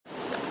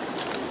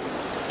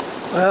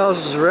Well,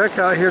 this is Rick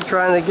out here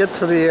trying to get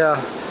to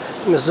the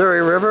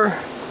Missouri River.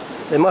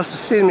 They must have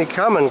seen me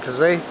coming because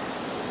they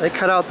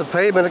cut out the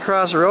pavement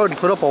across the road and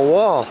put up a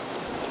wall.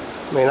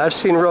 I mean, I've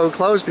seen road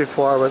closed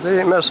before, but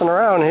they ain't messing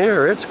around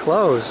here. It's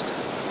closed.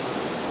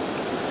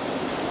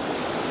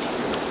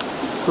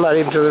 I'm not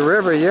even to the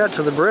river yet,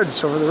 to the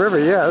bridge over the river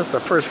yet. This is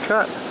the first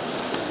cut.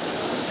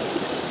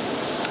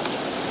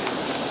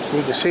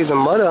 You can see the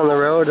mud on the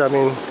road. I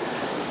mean,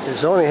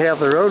 there's only half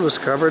the road was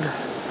covered.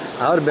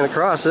 I would have been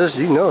across this,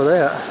 you know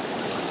that.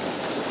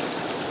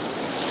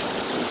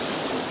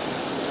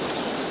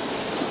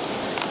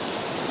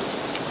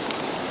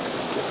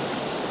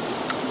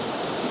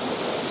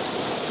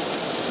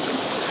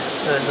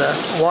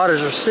 The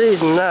waters are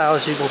receding now,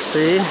 as you can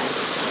see.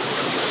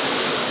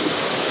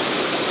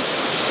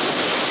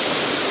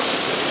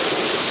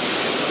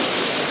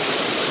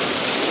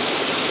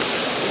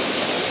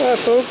 Hi,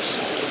 folks.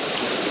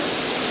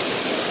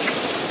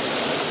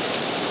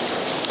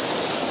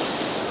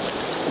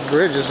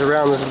 Bridges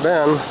around this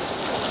bend.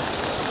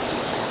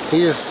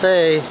 You just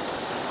say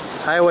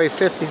Highway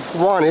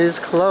 51 is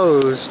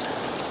closed.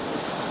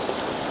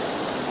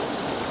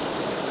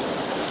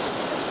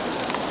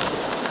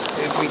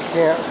 See if we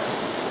can't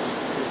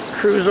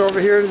cruise over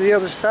here to the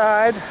other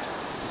side.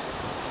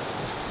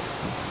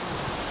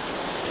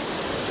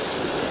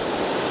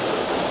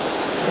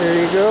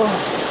 There you go.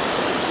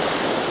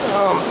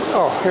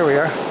 Oh, here we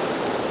are.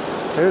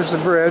 There's the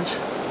bridge.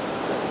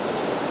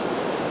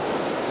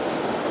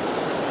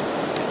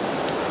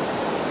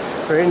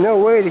 There ain't no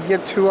way to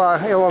get to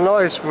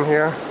Illinois from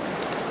here,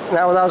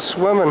 not without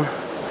swimming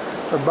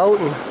or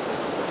boating.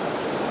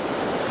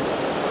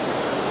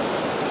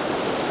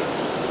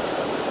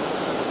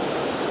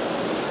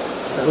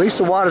 At least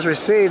the water's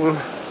receding.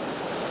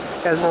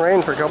 Hasn't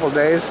rained for a couple of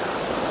days.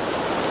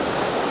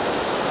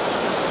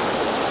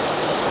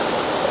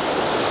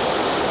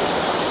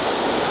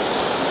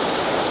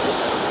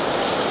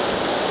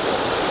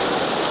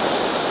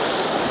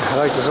 I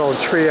like this old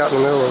tree out in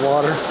the middle of the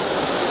water.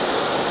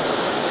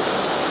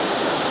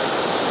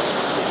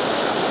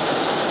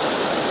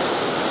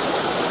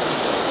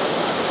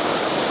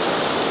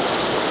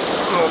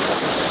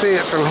 See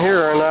it from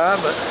here or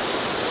not, but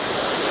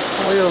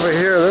way over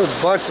here there's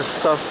a bunch of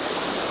stuff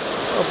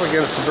up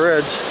against the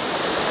bridge.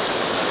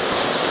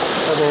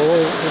 I mean,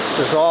 it's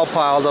just all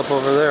piled up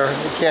over there.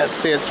 You can't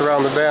see it's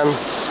around the bend.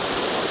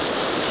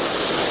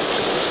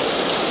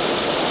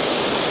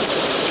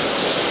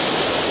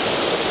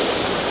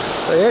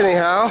 So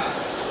anyhow,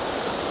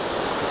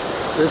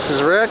 this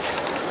is Rick.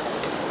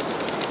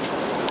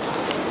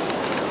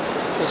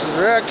 This is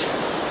Rick.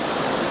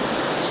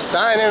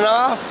 Signing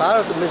off out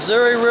of the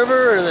Missouri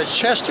River or the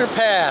Chester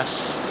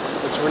Pass,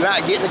 which we're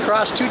not getting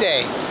across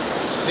today.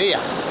 See ya.